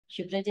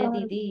Shupraja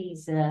Didi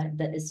is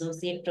the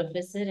Associate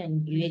Professor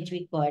and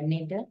UHV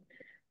Coordinator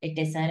at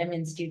SRM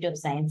Institute of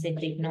Science and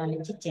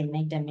Technology,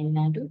 Chennai, Tamil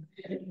Nadu.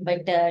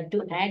 But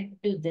to add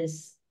to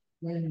this,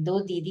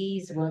 though Didi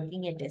is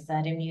working at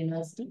SRM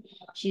University,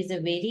 she is a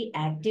very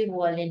active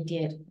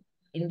volunteer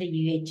in the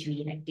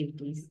UHV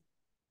activities.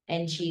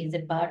 And she is a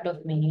part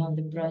of many of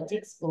the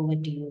projects. Over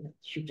to you,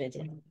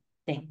 Shupraja.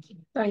 Thank you.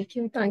 Thank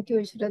you. Thank you,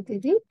 Ishra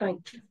Didi.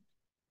 Thank you.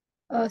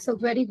 So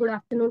very good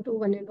afternoon to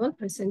one and all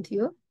present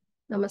here.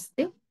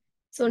 Namaste.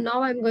 So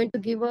now I'm going to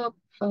give a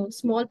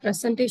small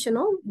presentation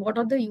on what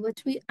are the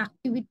UHV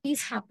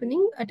activities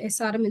happening at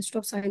SRM Institute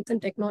of Science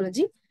and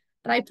Technology.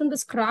 Right from the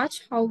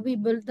scratch, how we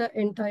build the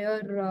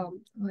entire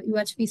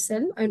UHV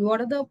cell and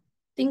what are the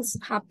things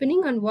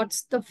happening and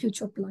what's the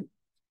future plan.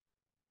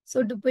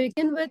 So to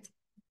begin with,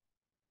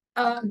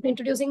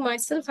 introducing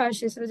myself, as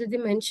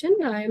Shishra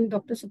mentioned, I am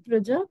Dr.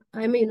 Supraja.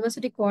 I am a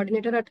university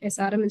coordinator at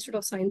SRM Institute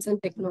of Science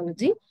and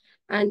Technology.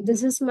 And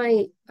this is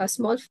my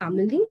small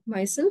family,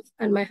 myself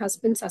and my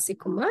husband Sasi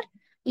Kumar.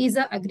 He is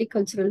an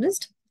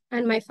agriculturalist.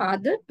 And my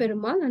father,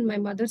 Perumal, and my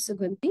mother,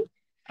 Suganti.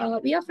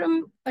 We are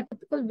from a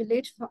typical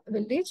village,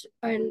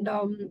 and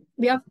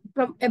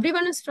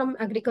everyone is from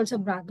agriculture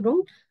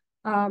background.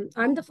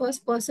 I'm the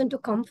first person to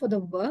come for the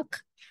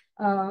work.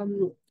 I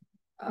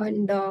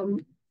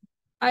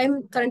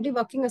am currently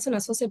working as an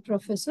associate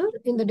professor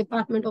in the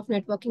Department of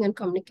Networking and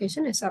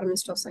Communication, SRM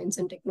Institute of Science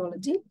and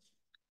Technology.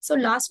 So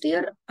last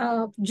year,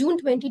 June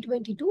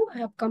 2022, I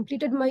have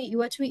completed my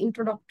UHV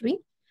introductory,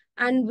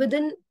 and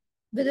within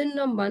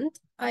a month,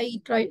 I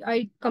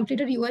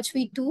completed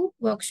UHV 2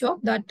 workshop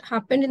that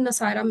happened in the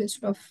SRM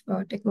Institute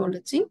of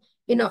Technology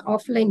in an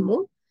offline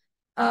mode.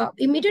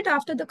 Immediate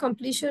after the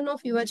completion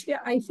of UHV,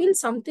 I feel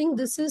something.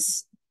 This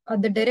is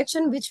the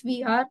direction which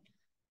we are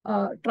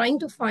trying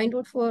to find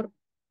out for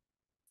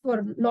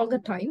longer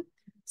time.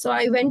 So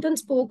I went and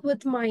spoke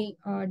with my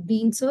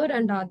dean sir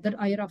and other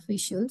higher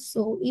officials.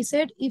 So he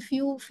said, if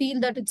you feel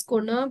that it's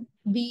gonna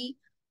be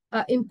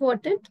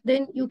important,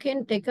 then you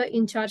can take a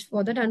in charge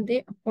for that. And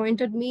they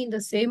appointed me in the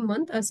same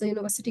month as a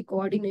university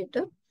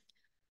coordinator.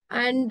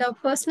 And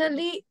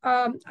personally,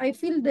 I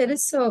feel there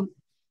is a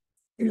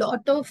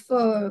lot of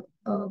a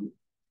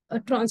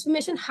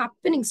transformation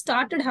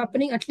started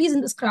happening, at least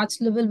in the scratch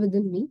level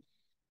within me.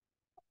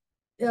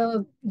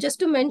 Just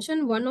to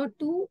mention one or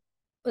two,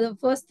 the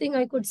first thing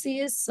I could see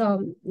is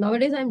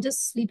nowadays I'm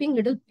just sleeping a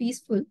little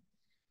peaceful.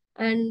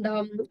 And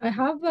I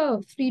have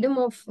a freedom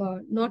of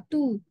not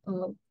to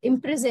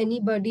impress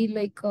anybody,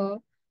 like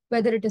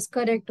whether it is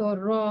correct or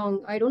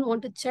wrong. I don't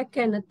want to check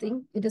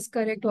anything, it is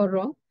correct or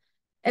wrong.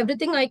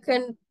 Everything I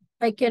don't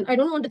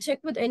want to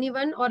check with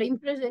anyone or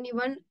impress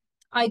anyone.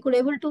 I could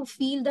able to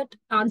feel that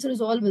answer is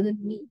all within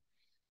me.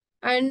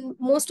 And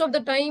most of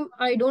the time,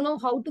 I don't know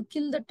how to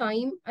kill the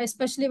time,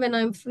 especially when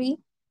I'm free.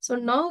 So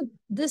now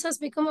this has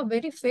become a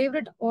very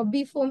favorite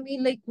hobby for me,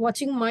 like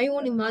watching my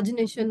own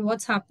imagination,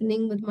 what's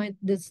happening with my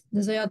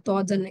desire,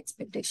 thoughts, and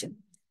expectation.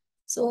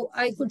 So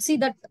I could see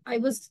that I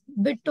was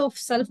a bit of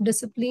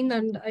self-discipline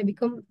and I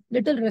become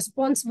little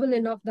responsible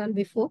enough than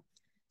before.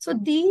 So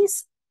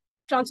these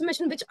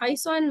transformation which I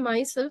saw in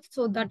myself,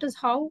 so that is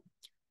how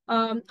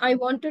I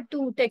wanted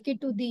to take it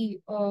to the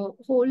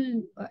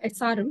whole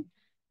SRM.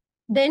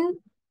 Then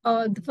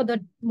for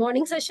the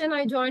morning session,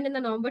 I joined in the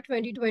November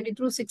 2020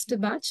 through 6th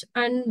batch.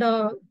 And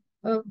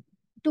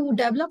to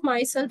develop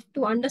myself,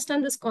 to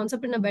understand this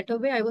concept in a better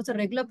way, I was a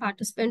regular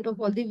participant of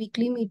all the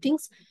weekly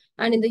meetings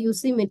and in the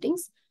UC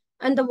meetings.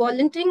 And the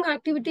volunteering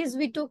activities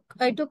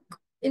I took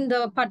in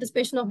the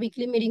participation of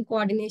weekly meeting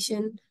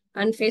coordination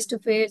and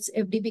face-to-face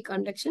FDP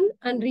conduction.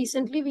 And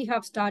recently, we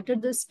have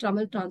started this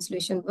Tamil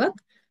translation work.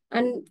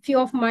 And few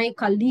of my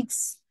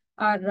colleagues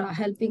are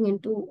helping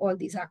into all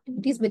these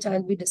activities, which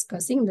I'll be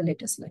discussing in the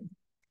later slide.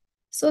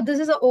 So this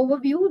is an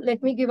overview.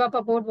 Let me give up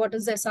about what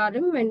is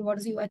SRM and what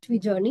is UHV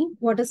journey.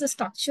 What is the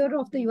structure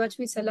of the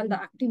UHV cell and the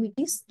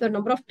activities, the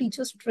number of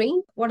teachers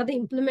trained, what are the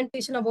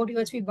implementation about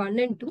UHV 1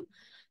 and 2,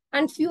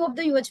 and few of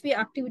the UHV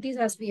activities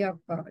as we have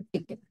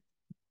taken.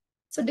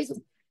 So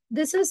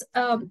this is,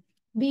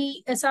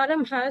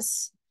 SRM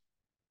has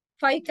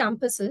 5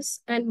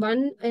 campuses and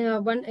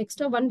one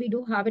extra one we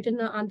do have it in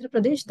Andhra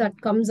Pradesh that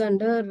comes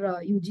under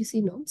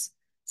UGC norms.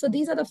 So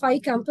these are the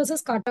 5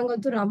 campuses: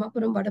 Katangattu,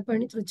 Ramapuram,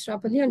 Vadapalani,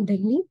 Tiruchirappalli, and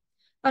Delhi.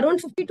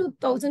 Around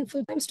 52,000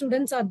 full-time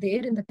students are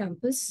there in the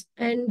campus,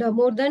 and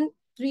more than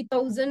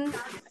 3,000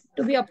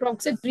 to be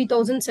approximate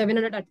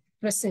 3,700 at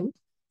present.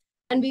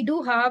 And we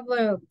do have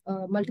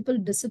multiple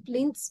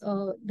disciplines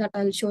that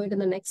I'll show it in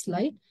the next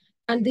slide.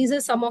 And these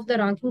are some of the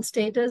ranking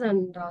status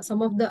and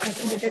some of the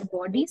affiliated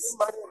bodies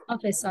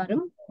of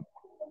SRM.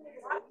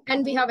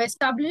 And we have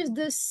established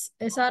this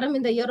SRM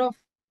in the year of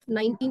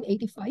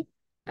 1985.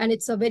 And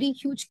it's a very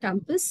huge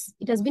campus.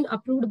 It has been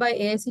approved by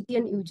AICT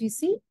and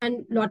UGC,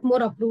 and a lot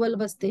more approval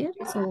was there.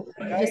 So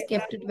we just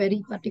kept it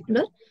very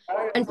particular.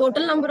 And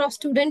total number of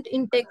student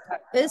intake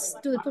is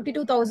to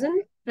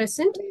 52,000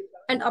 present.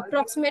 And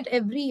approximate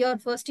every year,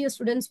 first year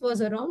students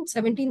was around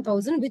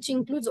 17,000, which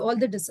includes all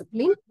the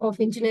discipline of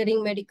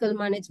engineering, medical,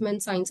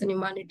 management, science and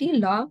humanity,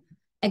 law,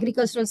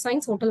 agricultural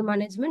science, hotel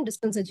management,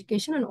 distance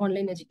education, and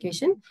online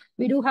education.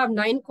 We do have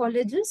 9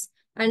 colleges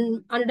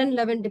and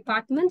 111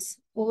 departments,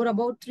 over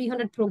about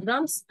 300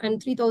 programs,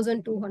 and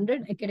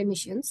 3,200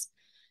 academicians.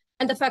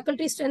 And the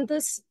faculty strength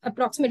is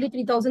approximately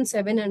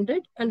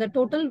 3,700, and the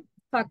total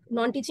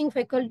non-teaching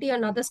faculty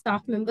and other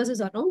staff members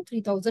is around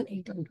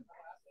 3,800.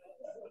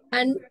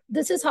 And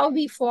this is how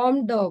we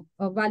formed the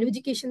value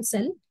education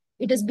cell.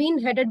 It has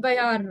been headed by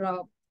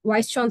our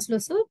Vice Chancellor,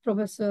 sir,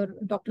 Professor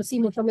Dr. C.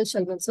 Muthamil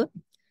Shelvan, sir,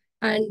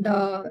 and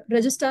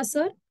Registrar,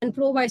 sir, and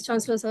Pro Vice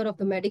Chancellor, sir, of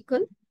the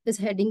medical is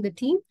heading the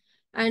team.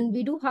 And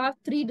we do have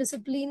 3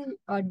 discipline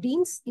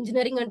deans,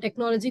 engineering and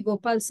technology,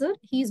 Gopal, sir.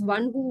 He's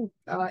one who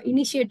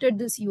initiated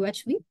this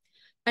UHV.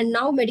 And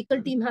now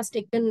medical team has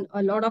taken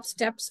a lot of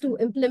steps to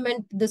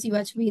implement this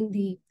UHV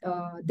in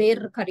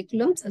their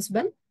curriculums as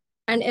well.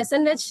 And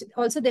SNH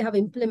also they have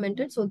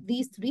implemented. So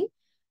these 3.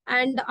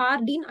 And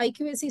our Dean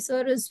IQAC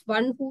sir is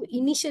one who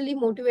initially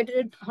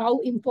motivated how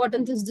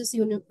important is this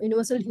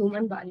universal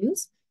human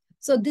values.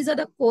 So these are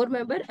the core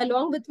member.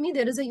 Along with me,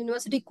 there is a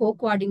university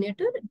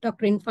co-coordinator,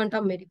 Dr.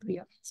 Infanta Mary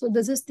Priya. So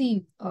this is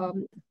the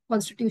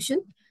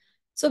constitution.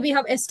 So we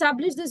have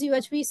established this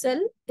UHV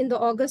cell in the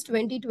August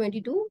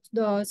 2022.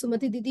 The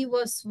Sumati Didi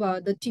was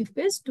the chief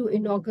guest to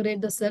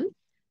inaugurate the cell,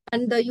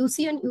 and the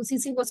UC and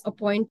UCC was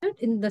appointed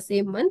in the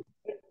same month.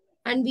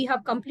 And we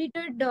have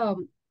completed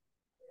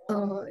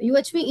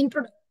UHV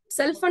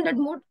self-funded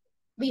mode.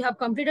 We have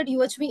completed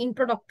UHV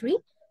introductory.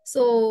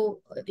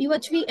 So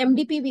UHV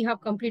MDP we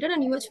have completed,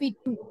 and UHV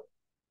 2.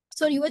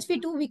 So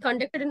UHV 2 we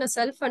conducted in a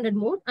self-funded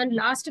mode, and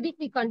last week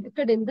we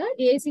conducted in the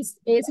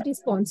AACT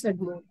sponsored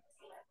mode.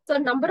 So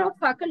number of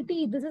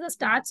faculty, this is the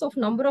stats of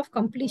number of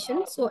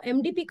completion. So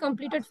MDP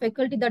completed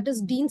faculty, that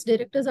is deans,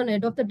 directors, and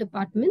head of the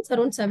departments,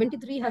 around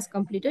 73 has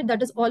completed.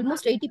 That is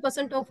almost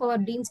 80% of our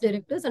deans,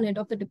 directors, and head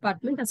of the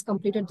department has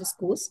completed this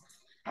course.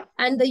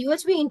 And the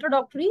UHV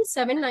introductory,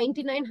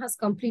 799 has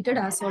completed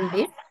as on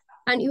date.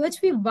 And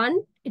UHV 1,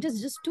 it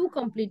is just 2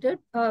 completed.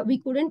 We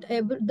couldn't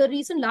ever, the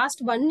reason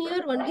last 1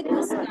 year only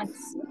this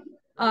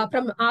stats.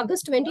 From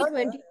August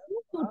 2022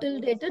 to till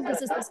date,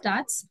 this is the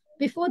stats.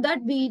 Before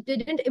that, we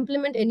didn't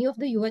implement any of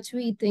the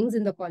UHV things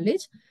in the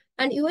college.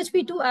 And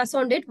UHV 2, as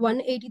on date,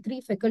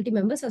 183 faculty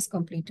members has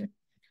completed.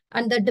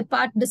 And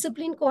the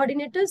discipline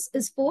coordinators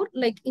is 4,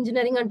 like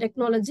engineering and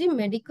technology,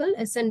 medical,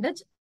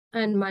 SNH,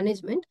 and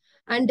management.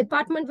 And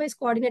department-wise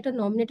coordinator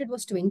nominated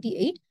was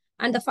 28.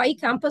 And the 5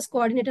 campus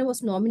coordinator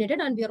was nominated.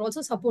 And we are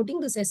also supporting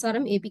this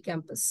SRM AP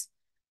campus.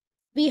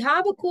 We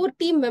have a core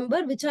team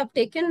member which have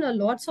taken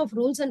lots of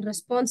roles and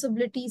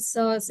responsibilities.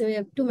 So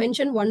to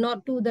mention 1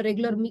 or 2, the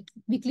regular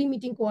weekly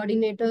meeting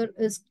coordinator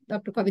is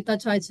Dr. Kavita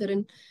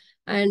Chaicharan.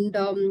 And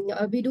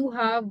we do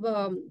have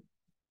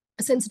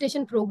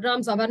sensitization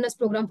programs, awareness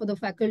program for the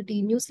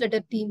faculty,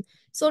 newsletter team.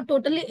 So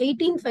totally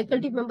 18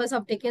 faculty members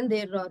have taken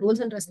their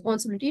roles and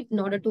responsibility in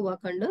order to work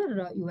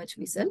under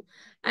UHV cell.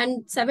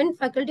 And 7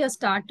 faculty have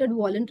started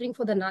volunteering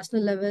for the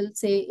national level,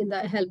 say in the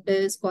help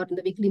desk or in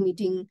the weekly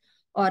meeting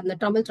or in the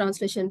Tamil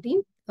translation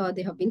team.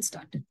 They have been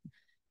started.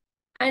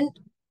 And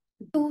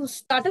to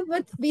start up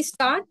with, we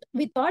thought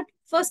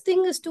first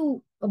thing is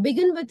to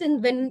begin with,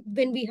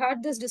 when we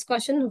had this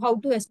discussion how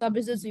to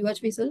establish this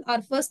UHV cell,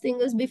 our first thing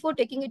is before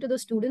taking it to the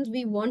students,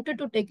 we wanted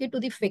to take it to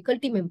the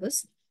faculty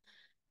members.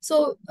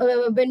 So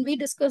when we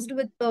discussed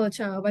with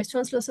Vice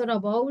Chancellor sir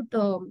about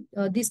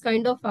these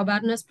kind of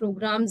awareness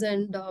programs,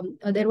 and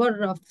there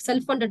were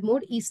self-funded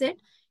mode, he said,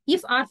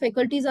 if our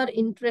faculties are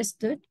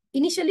interested,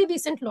 initially we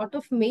sent a lot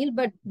of mail,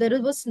 but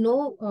there was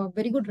no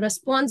very good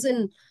response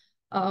in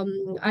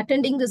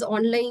attending this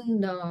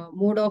online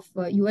mode of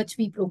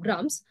UHV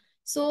programs.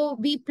 So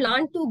we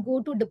plan to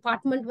go to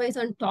department wise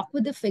and talk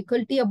with the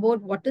faculty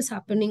about what is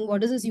happening,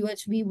 what is this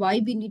UHV,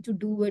 why we need to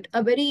do it.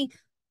 A very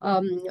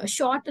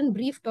short and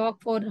brief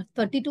talk for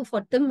 30 to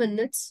 40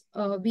 minutes.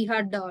 We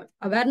had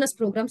awareness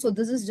program. So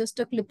this is just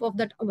a clip of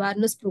that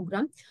awareness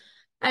program.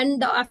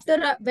 And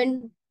after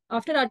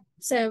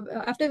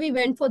we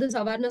went for this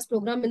awareness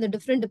program in the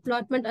different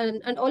department,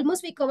 and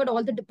almost we covered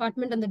all the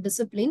department and the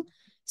discipline,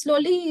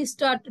 slowly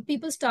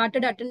people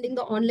started attending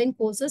the online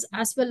courses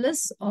as well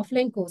as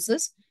offline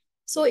courses.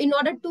 So in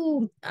order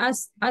to,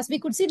 as we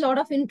could see a lot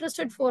of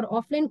interested for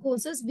offline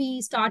courses,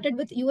 we started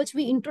with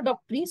UHV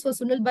introductory. So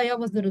Sunil Baya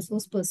was the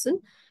resource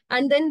person.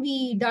 And then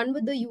we done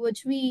with the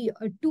UHV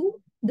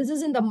 2. This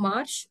is in the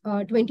March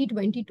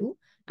 2022.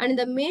 And in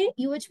the May,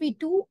 UHV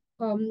 2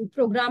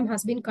 program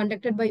has been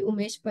conducted by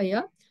Umesh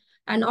Baya.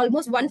 And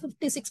almost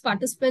 156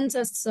 participants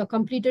has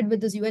completed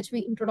with this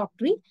UHV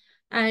introductory.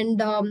 And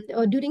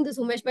during this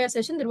Umesh Baya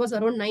session, there was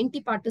around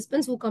 90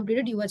 participants who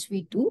completed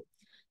UHV 2.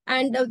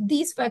 And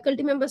these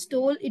faculty members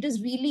told it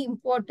is really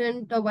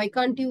important. Why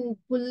can't you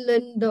pull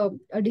in the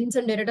deans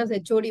and directors,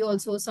 HOD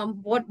also,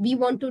 what we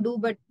want to do,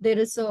 but there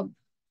is a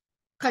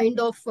kind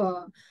of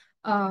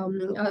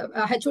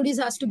HODs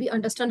has to be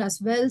understand as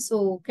well.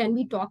 So can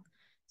we talk?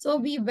 So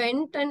we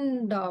went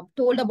and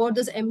told about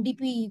this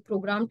MDP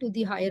program to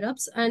the higher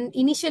ups. And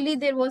initially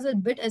there was a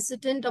bit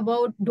hesitant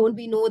about don't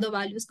we know the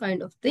values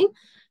kind of thing.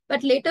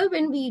 But later,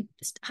 when we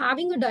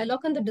having a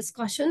dialogue and the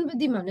discussion with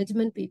the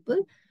management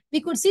people, we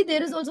could see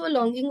there is also a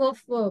longing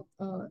of,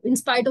 in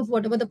spite of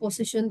whatever the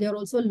position, they are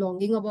also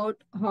longing about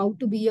how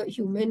to be a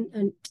human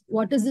and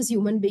what is this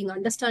human being,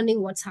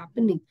 understanding what's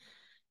happening.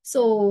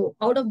 So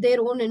out of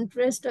their own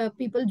interest,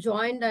 people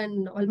joined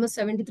and almost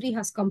 73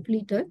 has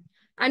completed.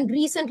 And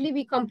recently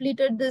we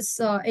completed this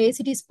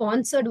AICT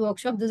sponsored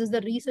workshop. This is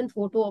the recent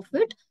photo of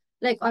it.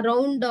 Like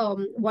around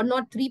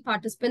 103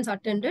 participants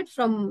attended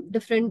from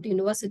different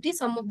universities.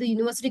 Some of the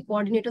university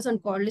coordinators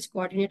and college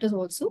coordinators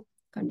also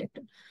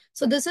conducted.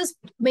 So this is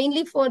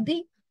mainly for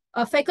the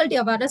faculty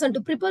awareness and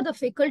to prepare the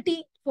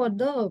faculty for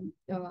the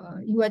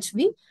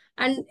UHV.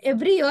 And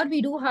every year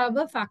we do have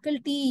a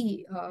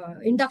faculty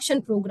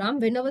induction program.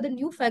 Whenever the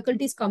new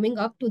faculty is coming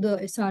up to the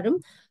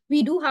SRM,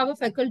 we do have a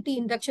faculty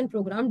induction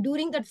program.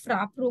 During that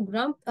FRAP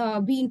program,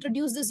 we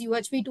introduce this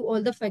UHV to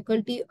all the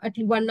faculty. At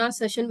 1 hour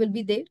session will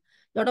be there.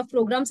 A lot of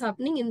programs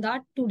happening in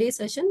that 2 day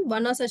session.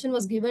 1 hour session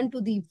was given to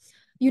the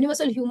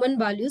universal human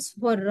values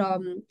for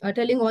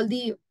telling all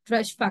the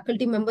fresh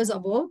faculty members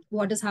about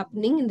what is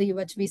happening in the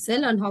UHV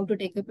cell and how to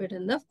take up it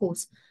in the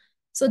course.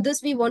 So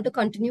this we want to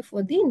continue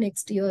for the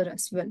next year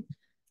as well.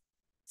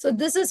 So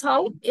this is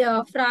how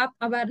FRAP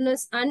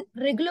awareness and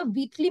regular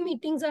weekly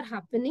meetings are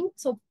happening.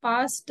 So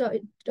past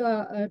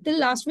till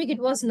last week, it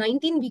was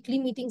 19 weekly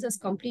meetings as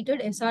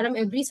completed. SRM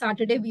every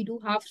Saturday, we do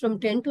have from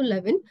 10 to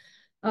 11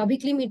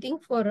 weekly meeting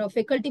for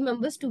faculty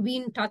members to be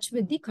in touch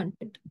with the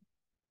content.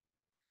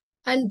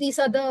 And these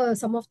are the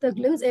some of the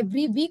glimpse.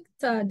 Every week,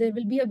 there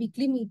will be a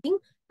weekly meeting.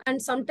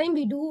 And sometimes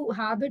we do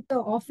have it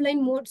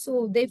offline mode.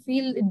 So they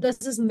feel this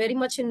is very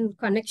much in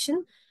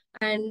connection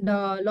and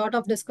a lot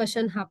of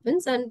discussion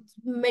happens. And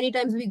many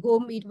times we go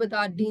meet with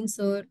our dean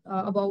sir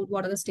about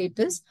what are the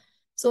status.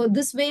 So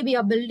this way we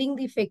are building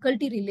the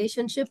faculty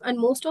relationship. And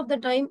most of the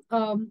time,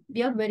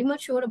 we are very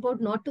much sure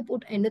about not to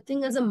put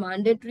anything as a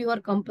mandatory or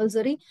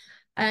compulsory.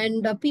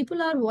 And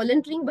people are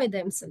volunteering by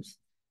themselves.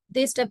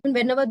 They step in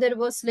whenever there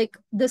was like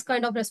this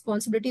kind of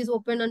responsibilities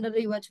open under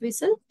the UHV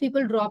cell,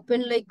 people drop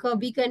in like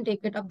we can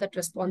take it up that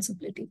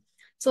responsibility.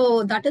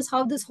 So that is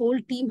how this whole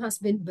team has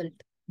been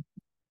built.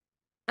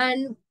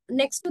 And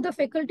next to the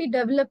faculty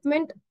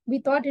development, we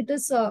thought it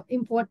is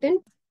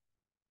important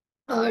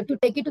to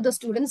take it to the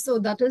students. So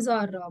that is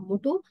our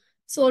motto.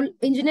 So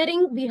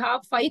engineering, we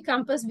have 5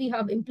 campus. We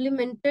have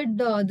implemented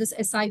this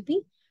SIP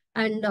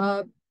and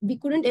we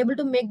couldn't able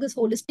to make this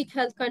holistic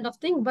health kind of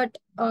thing, but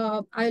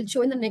I'll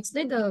show in the next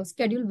slide the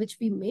schedule which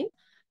we made.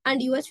 And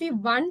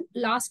UHV 1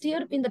 last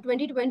year in the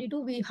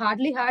 2022, we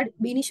hardly had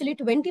initially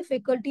 20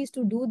 faculties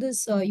to do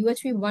this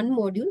UHV 1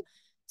 module.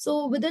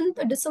 So within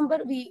the December,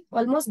 we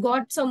almost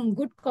got some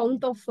good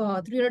count of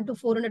 300 to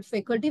 400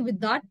 faculty.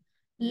 With that,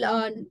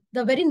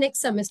 the very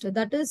next semester,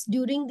 that is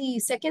during the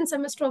second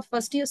semester of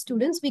first year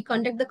students, we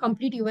conduct the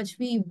complete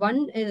UHV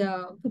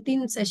 1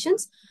 15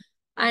 sessions.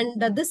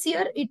 And this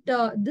year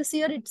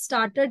it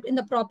started in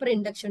the proper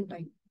induction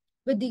time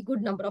with the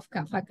good number of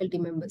faculty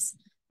members.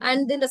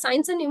 And in the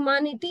science and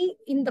humanity,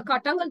 in the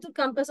Katangaltur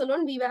campus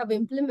alone, we have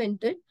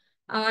implemented,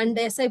 and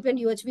the SIP and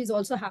UHV is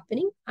also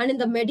happening. And in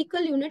the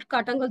medical unit,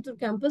 Katangaltur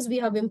campus, we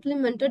have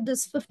implemented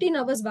this 15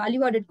 hours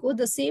value-added course,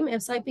 the same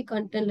SIP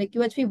content, like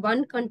UHV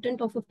 1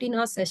 content of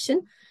 15-hour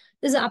session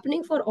is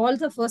happening for all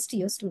the first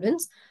year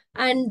students.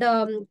 And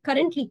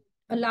currently,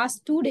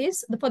 last 2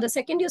 days, for the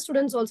second year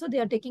students also, they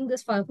are taking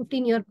this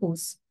 15-year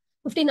course,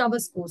 15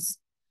 hours course.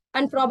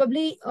 And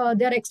probably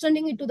they are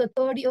extending it to the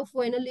third year,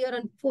 final year,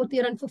 and fourth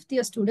year and fifth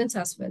year students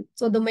as well.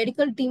 So the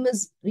medical team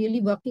is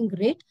really working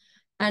great.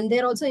 And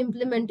they're also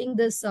implementing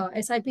this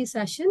SIP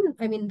session.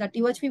 I mean, that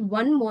UHV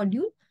 1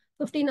 module,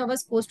 15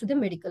 hours course to the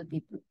medical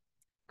people.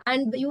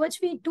 And the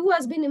UHV 2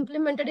 has been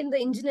implemented in the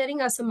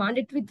engineering as a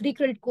mandatory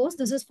 3-credit course.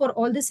 This is for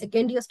all the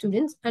second year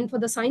students. And for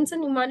the science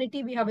and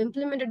humanity, we have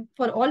implemented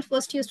for all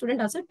first year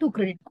students as a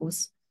 2-credit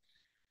course.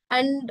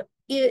 And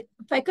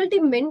faculty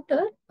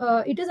mentor,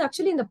 it is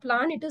actually in the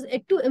plan, it is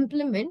yet to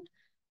implement.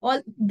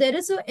 There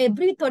is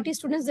every 30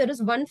 students, there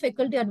is 1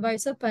 faculty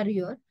advisor per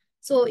year.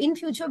 So in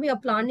future, we are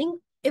planning,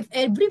 if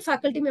every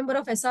faculty member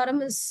of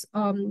SRM is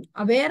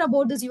aware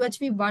about this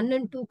UHV 1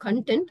 and 2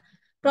 content,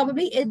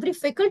 probably every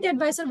faculty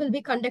advisor will be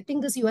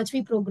conducting this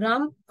UHV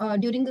program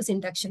during this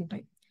induction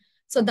time.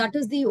 So that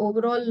is the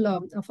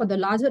overall, for the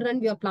larger run,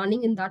 we are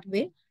planning in that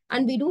way.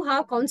 And we do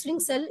have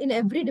counseling cell in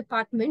every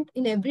department,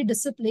 in every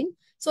discipline.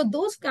 So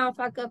those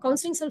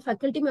counseling cell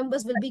faculty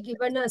members will be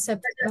given a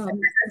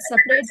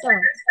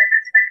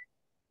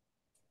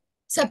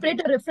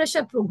separate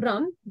refresher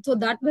program. So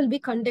that will be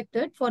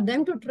conducted for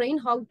them to train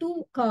how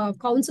to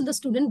counsel the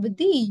student with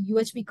the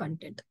UHV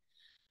content.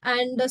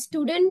 And the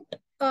student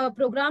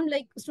program,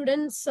 like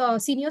students,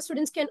 senior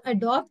students can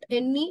adopt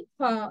any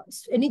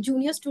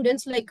junior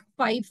students, like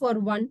 5 for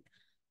 1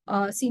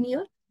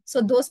 senior. So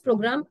those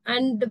program,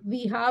 and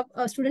we have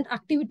a student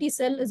activity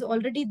cell is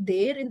already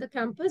there in the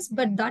campus,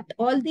 but that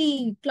all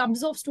the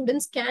clubs of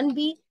students can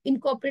be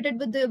incorporated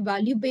with the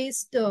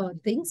value-based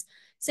things.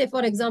 Say,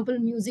 for example,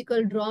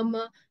 musical,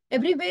 drama,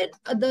 everywhere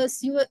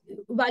the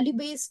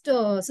value-based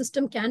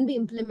system can be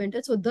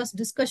implemented. So thus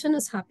discussion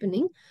is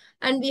happening.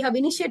 And we have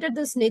initiated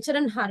this Nature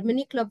and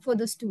Harmony Club for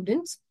the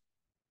students,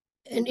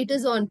 and it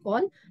is on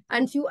call,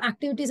 and few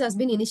activities has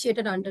been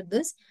initiated under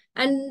this.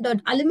 And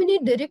the alumni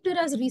director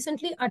has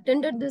recently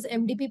attended this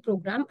MDP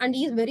program, and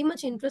he is very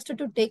much interested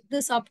to take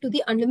this up to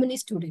the alumni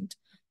student.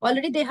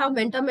 Already they have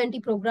mentor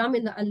mentee program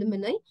in the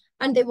alumni,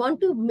 and they want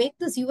to make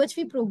this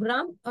UHV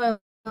program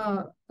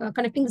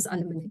connecting this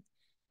alumni.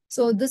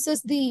 So this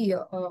is the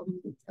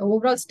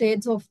overall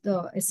stage of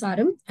the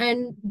SRM,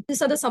 and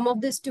these are the some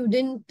of the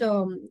student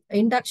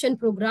induction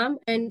program,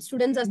 and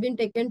students has been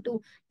taken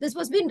to, this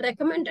was being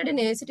recommended in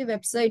AICT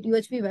website,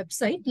 UHV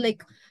website,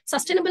 like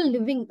sustainable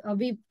living.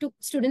 We took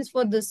students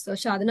for this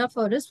Shadana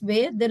Forest,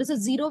 where there is a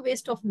zero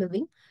waste of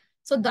living.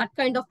 So that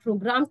kind of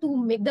program to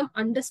make them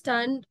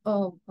understand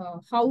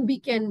how we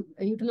can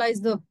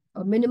utilize the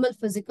minimal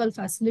physical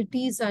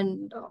facilities,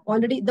 and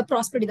already the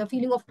prosperity, the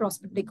feeling of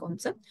prosperity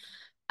concept.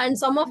 And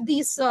some of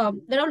these,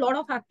 there are a lot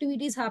of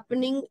activities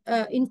happening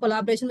in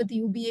collaboration with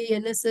UBA,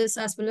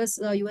 NSS, as well as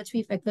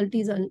UHV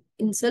faculties and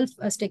itself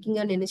as taking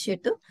an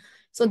initiative.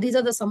 So these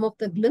are the some of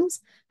the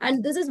glimpse.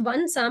 And this is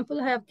one sample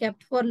I have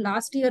kept for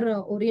last year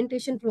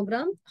orientation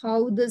program,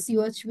 how this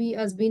UHV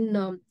has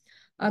been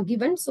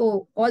given.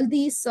 So all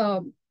these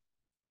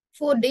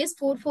 4 days,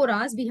 4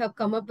 hours, we have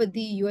come up with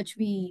the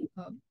UHV,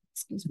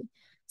 excuse me.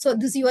 So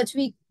this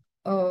UHV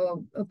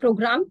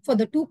program for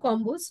the two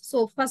combos.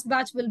 So first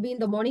batch will be in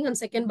the morning and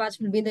second batch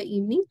will be in the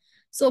evening.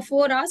 So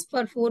 4 hours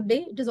per 4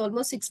 day, it is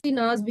almost 16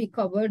 hours we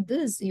covered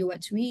this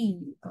UHV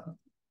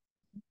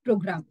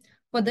program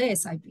for the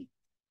SIP.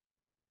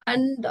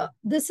 And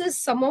this is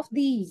some of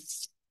the,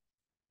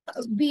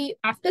 we,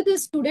 after the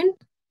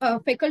student,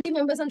 faculty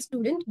members and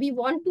student, we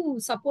want to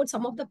support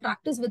some of the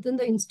practice within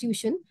the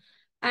institution.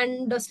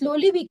 And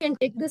slowly we can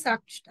take this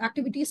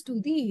activities to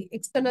the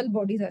external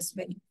bodies as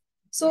well.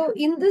 So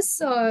in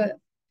this,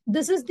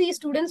 this is the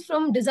students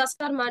from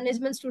disaster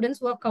management, students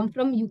who have come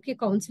from UK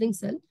council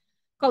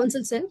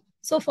cell.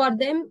 So for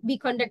them, we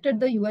conducted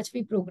the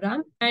UHV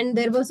program, and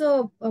there was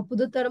a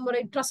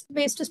Pudutaramurai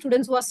trust-based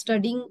students who are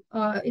studying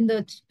in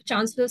the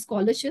Chancellor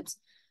scholarships.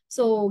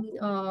 So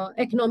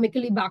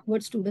economically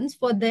backward students,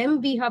 for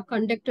them, we have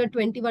conducted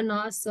 21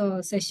 hours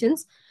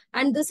sessions.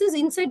 And this is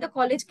inside the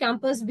college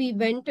campus. We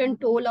went and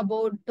told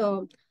about,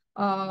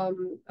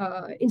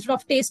 instead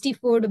of tasty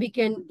food, we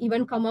can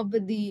even come up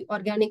with the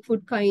organic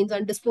food kinds,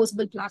 and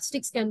disposable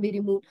plastics can be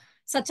removed.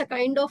 Such a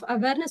kind of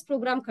awareness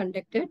program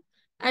conducted.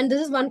 And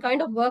this is one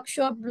kind of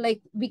workshop, like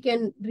we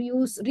can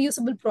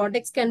reusable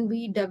products can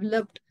be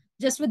developed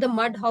just with the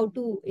mud, how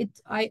to,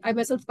 I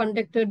myself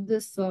conducted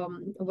this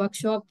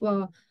workshop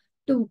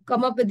to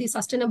come up with the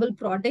sustainable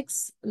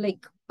products,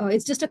 like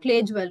it's just a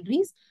clay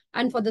jewelries,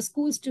 and for the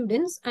school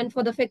students and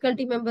for the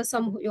faculty members,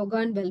 some yoga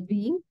and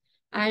well-being.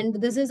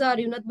 And this is our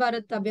Unat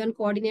Bharat Abhiyan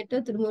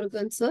coordinator,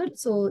 Tirumurugan sir.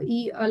 So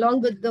he,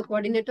 along with the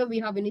coordinator, we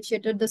have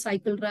initiated the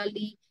cycle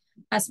rally,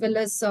 as well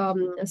as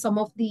some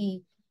of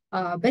the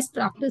best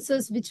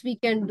practices which we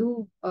can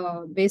do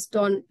based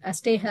on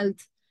stay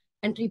health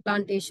and tree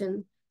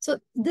plantation. So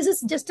this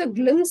is just a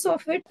glimpse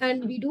of it,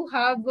 and we do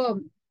have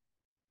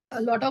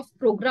a lot of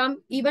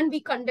program. Even we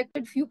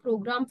conducted few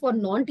program for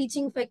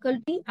non-teaching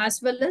faculty, as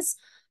well as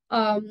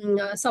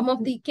some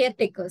of the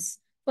caretakers.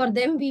 For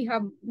them, we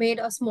have made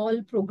a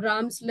small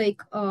programs,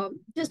 like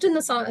just in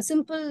the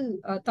simple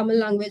Tamil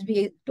language,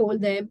 we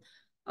told them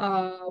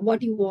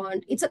what you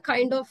want. It's a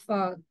kind of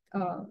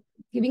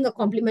giving a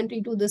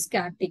complimentary to this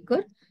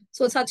caretaker.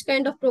 So such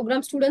kind of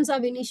program students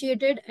have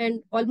initiated,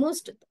 and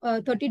almost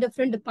 30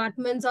 different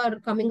departments are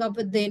coming up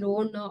with their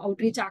own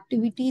outreach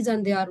activities,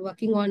 and they are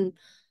working on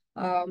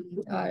um,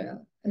 uh,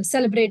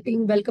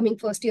 celebrating, welcoming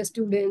first year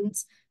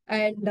students,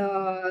 and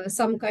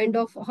some kind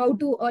of how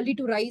to early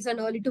to rise and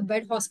early to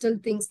bed hostel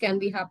things can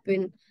be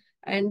happen.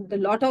 And a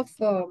lot of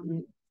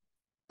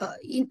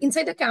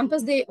inside the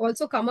campus, they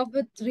also come up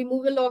with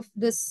removal of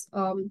this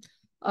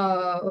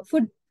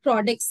food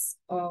products,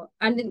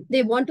 and then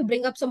they want to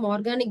bring up some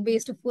organic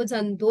based foods,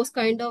 and those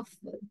kind of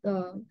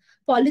uh,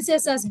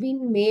 policies has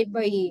been made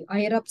by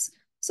higher ups.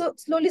 So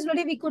slowly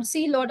we could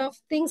see a lot of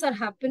things are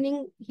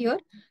happening here.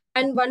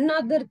 And one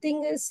other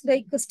thing is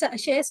like a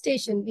share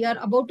station. We are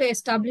about to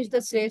establish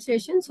the share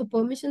station, so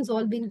permissions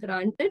all been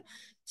granted.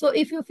 So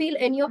if you feel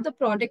any of the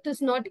product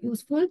is not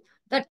useful,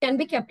 that can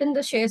be kept in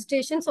the share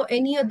station. So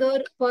any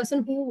other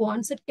person who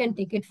wants it can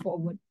take it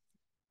forward.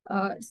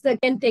 So they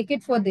can take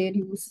it for their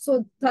use.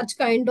 So such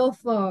kind of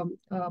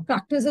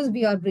practices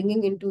we are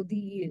bringing into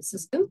the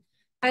system.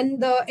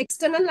 And the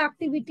external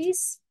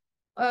activities,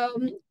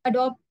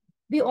 adopt.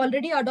 We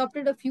already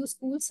adopted a few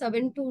schools,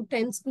 7 to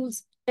 10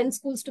 schools, 10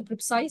 schools to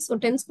precise. So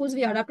 10 schools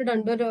we adopted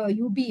under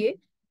UBA.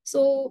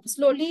 So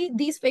slowly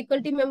these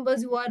faculty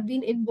members who are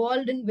being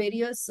involved in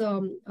various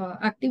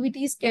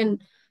activities can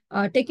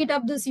take it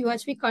up this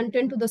UHV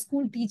content to the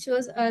school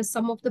teachers as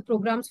some of the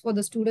programs for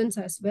the students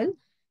as well.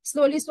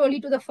 Slowly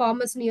to the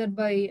farmers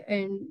nearby.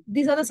 And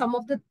these are the some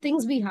of the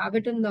things we have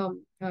it in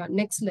the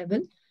next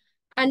level.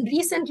 And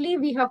recently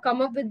we have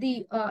come up with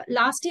the,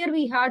 last year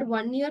we had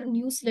 1 year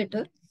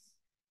newsletter,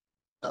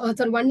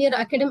 sorry, 1 year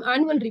academic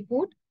annual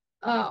report.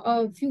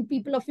 A few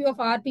of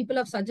our people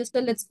have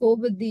suggested let's go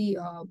with the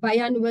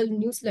biannual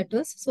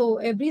newsletters. So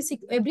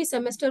every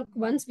semester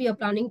once we are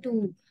planning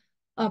to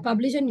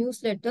publish a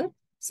newsletter.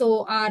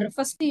 So our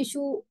first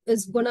issue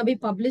is gonna be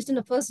published in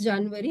the first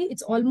January.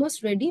 It's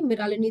almost ready.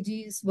 Miralini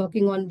ji is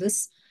working on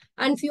this,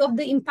 and few of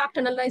the impact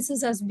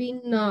analysis has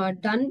been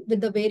done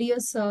with the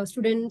various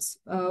students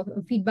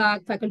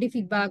feedback, faculty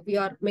feedback. We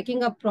are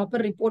making a proper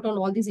report on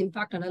all these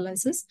impact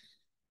analysis.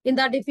 In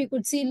that, if you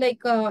could see,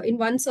 like in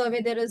one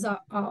survey there is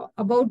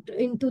about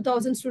in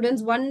 2000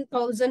 students,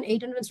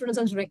 1800 students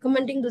are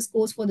recommending this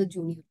course for the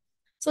junior.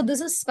 So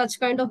this is such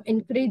kind of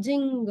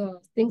encouraging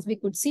things. We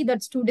could see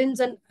that students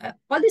and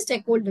all the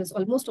stakeholders,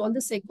 almost all the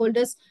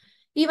stakeholders,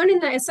 even in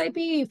the SIP,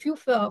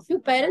 few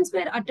parents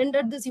were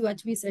attended this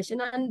UHV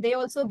session, and they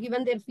also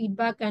given their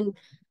feedback. And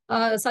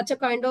such a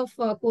kind of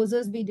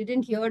courses we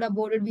didn't hear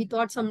about it. We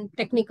thought some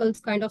technical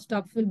kind of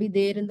stuff will be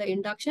there in the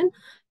induction,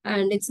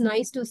 and it's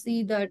nice to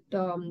see that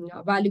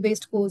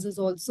value-based courses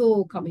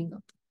also coming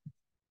up.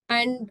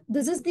 And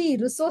this is the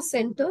resource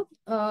center.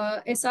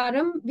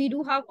 SRM, we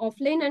do have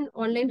offline and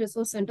online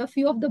resource center.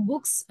 Few of the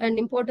books and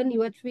important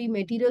UHV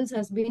materials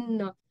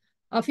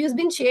a few has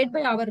been shared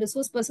by our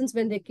resource persons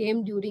when they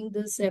came during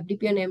this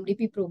FDP and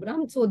MDP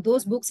program. So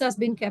those books has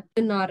been kept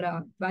in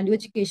our value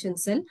education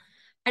cell.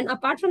 And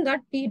apart from that,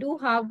 we do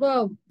have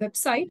a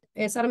website,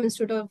 SRM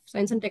Institute of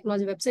Science and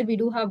Technology website. We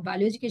do have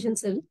value education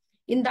cell.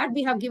 In that,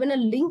 we have given a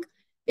link.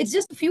 It's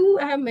just a few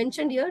I have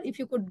mentioned here. If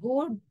you could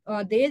go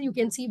there, you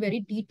can see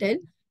very detailed.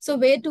 So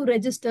where to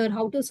register,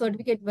 how to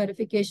certificate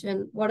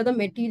verification, what are the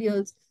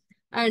materials,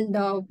 and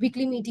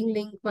weekly meeting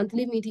link,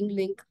 monthly meeting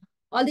link.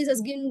 All these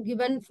has been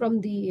given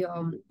from the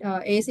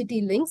ACT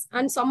links.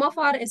 And some of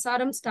our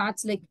SRM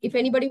stats, like if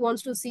anybody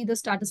wants to see the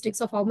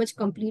statistics of how much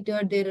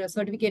completed, their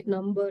certificate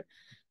number,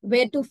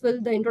 where to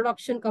fill the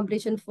introduction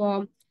completion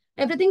form,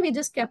 everything we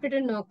just kept it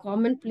in a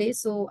common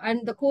place. So,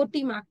 and the core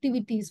team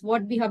activities,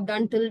 what we have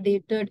done till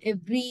dated,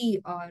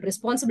 every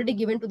responsibility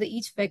given to the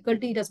each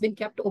faculty, it has been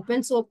kept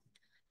open. So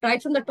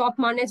right from the top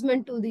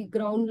management to the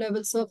ground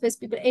level surface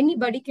people,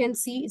 anybody can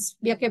see.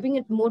 We are keeping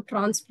it more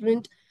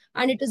transparent,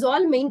 and it is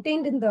all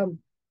maintained in the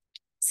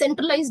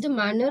centralized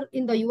manner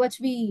in the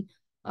UHV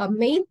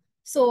mail.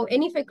 So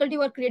any faculty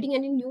who are creating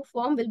any new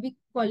form will be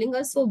calling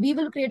us. So we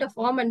will create a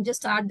form and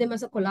just add them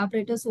as a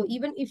collaborator. So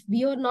even if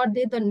we are not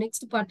there, the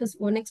next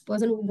participant or next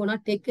person who gonna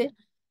take it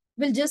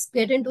will just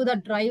get into the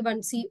drive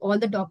and see all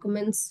the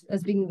documents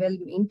as being well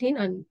maintained.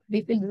 And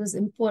we feel this is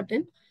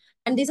important.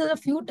 And these are a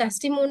few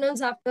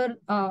testimonials after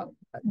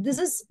this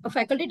is a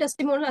faculty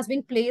testimonial has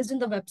been placed in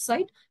the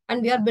website,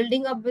 and we are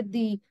building up with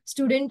the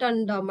student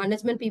and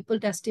management people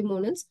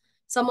testimonials.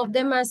 Some of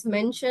them has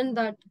mentioned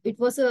that it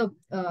was a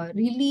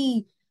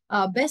really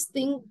best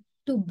thing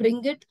to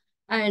bring it,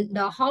 and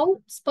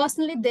how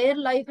personally their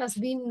life has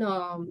been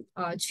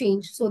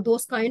changed. So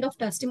those kind of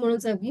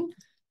testimonials have been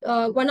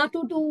one or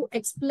two to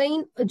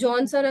explain.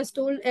 John sir has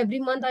told every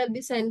month I'll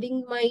be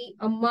sending my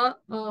amma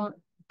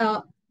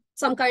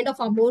some kind of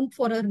amount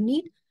for her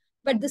need.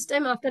 But this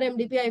time after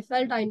MDP, I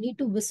felt I need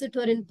to visit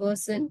her in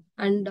person.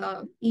 And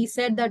he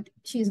said that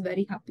she's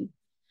very happy.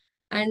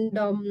 And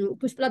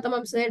Pushpala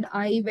Tamam said,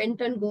 I went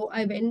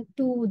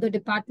to the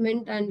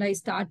department and I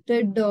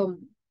started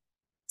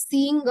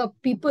seeing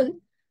people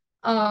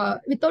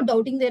without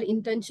doubting their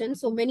intention.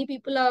 So many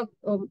people have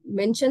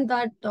mentioned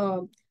that,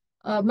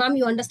 ma'am,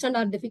 you understand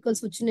our difficult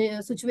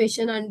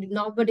situation, and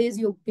nowadays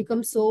you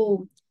become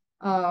so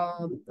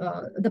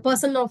the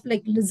person of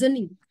like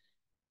listening.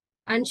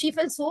 And she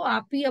felt so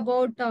happy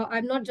about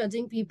I'm not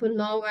judging people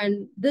now,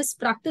 and this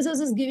practices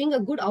is giving a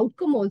good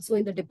outcome also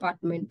in the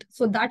department.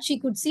 So that she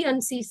could see,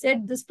 and she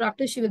said this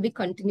practice she will be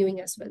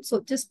continuing as well.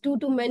 So just two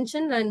to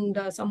mention, and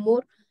some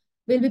more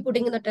we'll be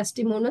putting in the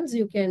testimonials,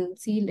 you can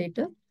see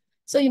later.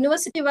 So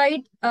university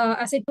wide,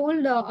 as I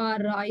told,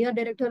 our IR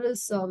director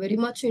is very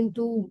much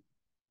into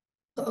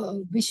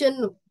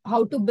vision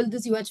how to build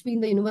this UHP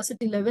in the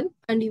university level,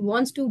 and he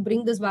wants to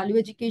bring this value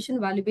education,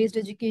 value based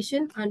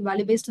education, and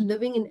value based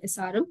living in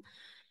SRM.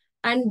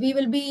 And we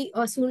will be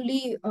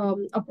soonly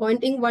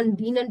appointing one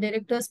dean and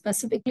director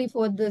specifically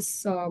for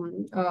this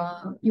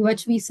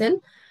UHV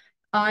cell.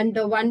 And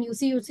one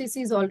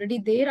UCC is already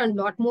there, and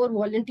lot more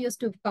volunteers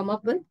to come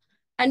up with.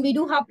 And we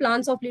do have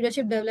plans of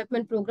leadership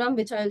development program,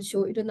 which I'll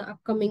show you in the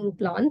upcoming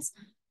plans.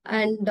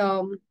 And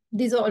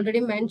these are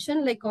already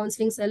mentioned, like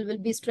counseling cell will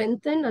be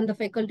strengthened, and the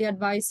faculty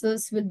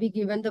advisors will be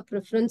given the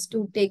preference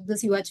to take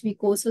this UHV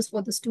courses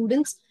for the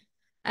students.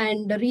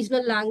 And the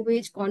regional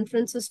language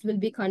conferences will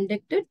be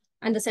conducted,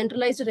 and the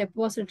centralized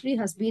repository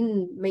has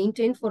been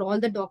maintained for all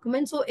the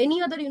documents. So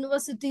any other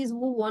universities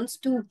who wants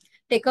to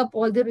take up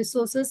all the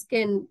resources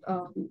can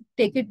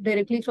take it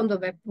directly from the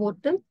web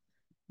portal.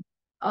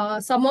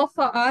 Some of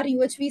our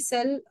UHV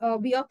cell,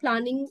 we are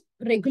planning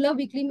regular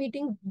weekly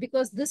meeting,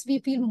 because this we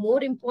feel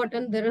more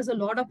important. There is a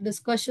lot of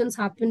discussions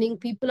happening.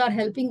 People are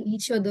helping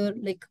each other,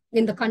 like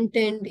in the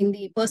content, in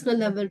the personal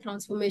level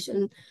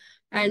transformation,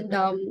 And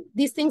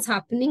these things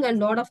happening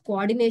and a lot of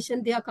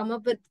coordination. They are come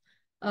up with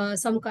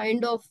some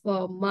kind of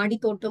Madi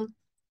Totem,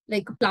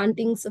 like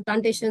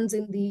plantations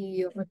in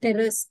the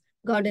terrace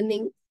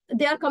gardening.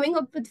 They are coming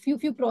up with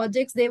few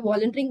projects. They're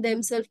volunteering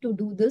themselves to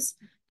do this,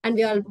 and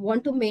we all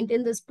want to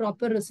maintain this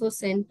proper resource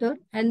center.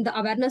 And the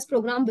awareness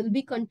program will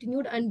be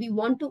continued, and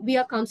we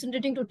are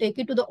concentrating to take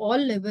it to the all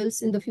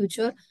levels in the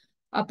future.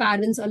 Our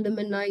parents,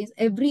 alumni,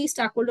 every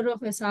stakeholder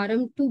of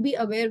SRM to be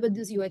aware with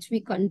this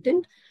UHV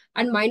content.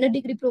 And minor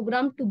degree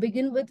program, to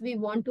begin with, we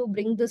want to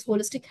bring this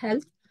holistic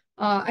health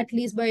at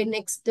least by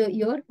next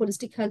year.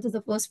 Holistic health is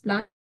the first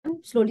plan.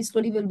 Slowly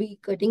we'll be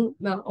cutting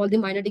all the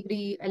minor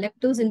degree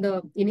electives in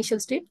the initial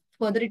state.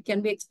 Further, it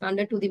can be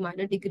expanded to the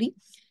minor degree.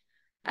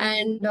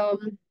 And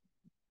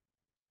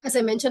as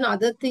I mentioned,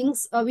 other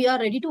things, we are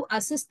ready to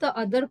assist the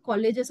other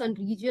colleges and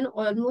region.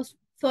 Almost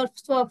for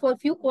a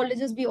few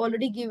colleges, we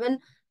already given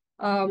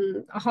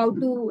how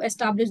to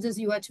establish this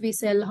UHV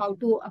cell, how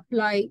to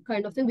apply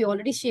kind of thing. We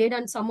already shared,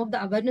 and some of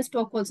the awareness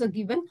talk also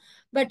given.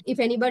 But if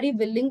anybody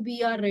willing,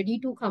 we are ready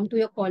to come to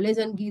your college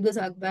and give this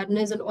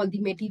awareness and all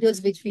the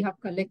materials which we have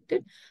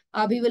collected.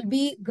 We will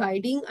be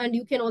guiding, and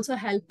you can also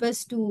help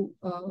us to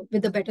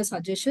with the better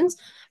suggestions.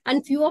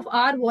 And few of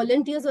our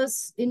volunteers are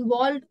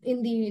involved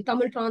in the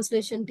Tamil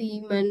translation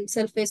team and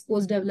self-paced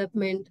course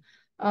development,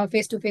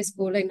 face-to-face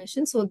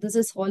coordination. So this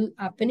is all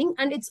happening,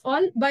 and it's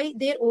all by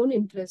their own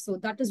interest. So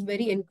that is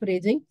very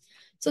encouraging.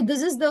 So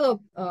this is the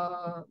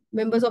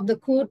members of the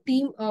core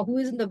team who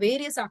is in the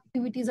various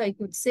activities, I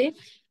could say.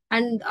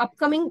 And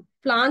upcoming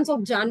plans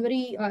of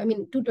January,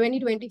 to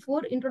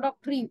 2024,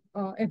 introductory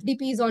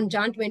FDP is on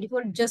Jan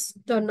 24. Just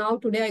now,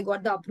 today, I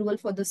got the approval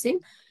for the same.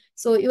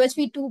 So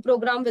UHP2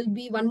 program will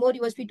be one more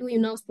UHP2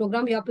 in-house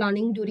program we are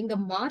planning during the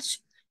March,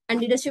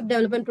 and leadership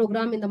development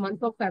program in the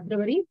month of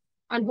February,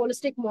 and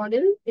holistic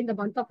model in the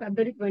month of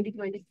February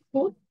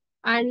 2024.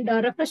 And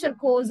refresher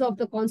course of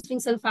the counseling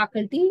cell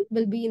faculty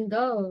will be in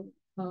the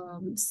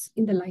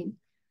line.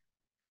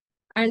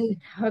 And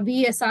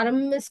we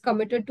SRM is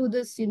committed to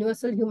this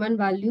universal human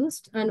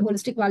values and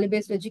holistic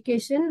value-based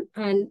education.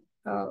 And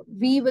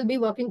we will be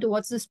working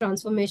towards this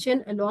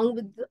transformation along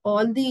with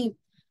all the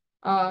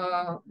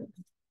whole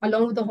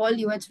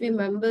UHP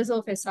members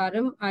of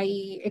SRM.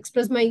 I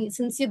express my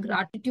sincere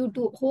gratitude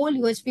to whole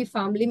UHP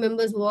family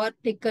members who are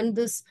taken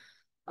this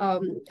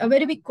a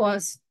very big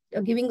cause,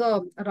 giving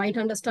a right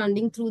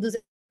understanding through this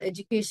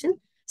education.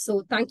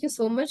 So thank you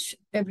so much,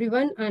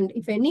 everyone. And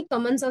if any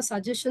comments or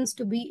suggestions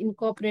to be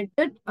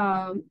incorporated,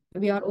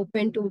 we are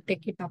open to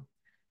take it up.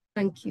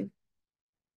 Thank you.